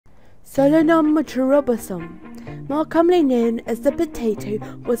Solanum tuberosum, more commonly known as the potato,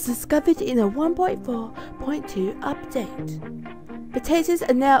 was discovered in a 1.4.2 update. Potatoes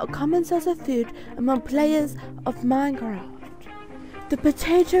are now a common source of food among players of Minecraft. The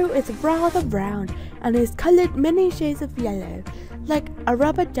potato is rather round and is coloured many shades of yellow, like a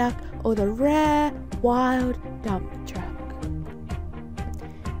rubber duck or the rare wild dump truck.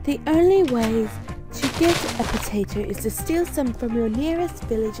 The only ways to get a potato is to steal some from your nearest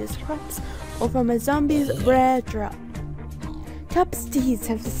village's crops or from a zombie's rare drop. Tubsteeds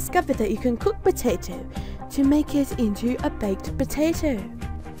have discovered that you can cook potato to make it into a baked potato.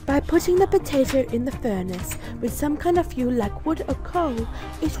 By putting the potato in the furnace with some kind of fuel like wood or coal,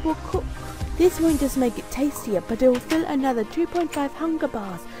 it will cook. This won't just make it tastier, but it will fill another 2.5 hunger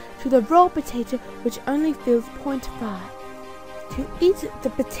bars to the raw potato, which only fills 0.5. To eat the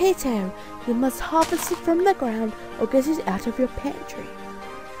potato, you must harvest it from the ground or get it out of your pantry.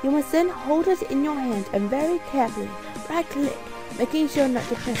 You must then hold it in your hand and very carefully right-click, making sure not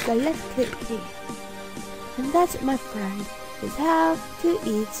to press the left-click key. And that, my friend, is how to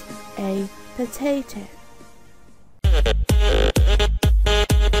eat a potato.